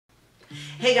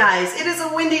Hey guys, it is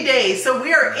a windy day, so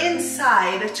we are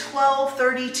inside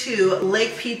 1232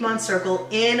 Lake Piedmont Circle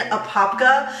in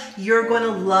Apopka. You're going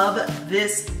to love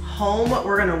this home.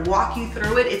 We're going to walk you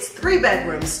through it. It's 3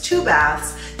 bedrooms, 2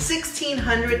 baths,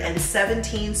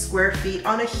 1,617 square feet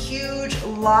on a huge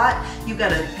lot. You've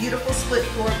got a beautiful split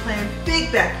floor plan,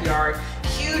 big backyard,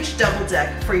 huge double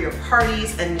deck for your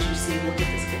parties, and as you see, look at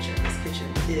this kitchen. This kitchen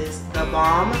is the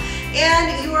bomb.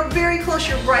 And you are very close.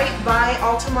 You're right by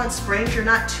Altamonte Springs. You're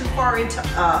not too far into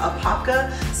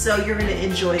Apopka, so you're going to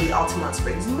enjoy the Altamonte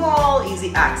Springs Mall,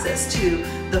 easy access to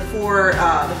the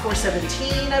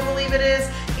 417, I believe it is,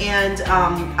 and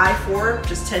I-4,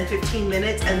 just 10-15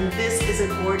 minutes. And this is a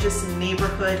gorgeous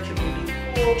neighborhood, community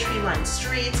pool, tree-lined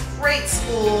streets, great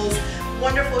schools,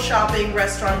 wonderful shopping,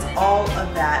 restaurants, all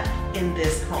of that in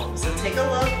this home. So take a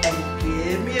look and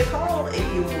give me a call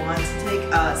if you want to take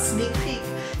a sneak peek.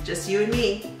 Just you and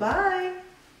me. Bye.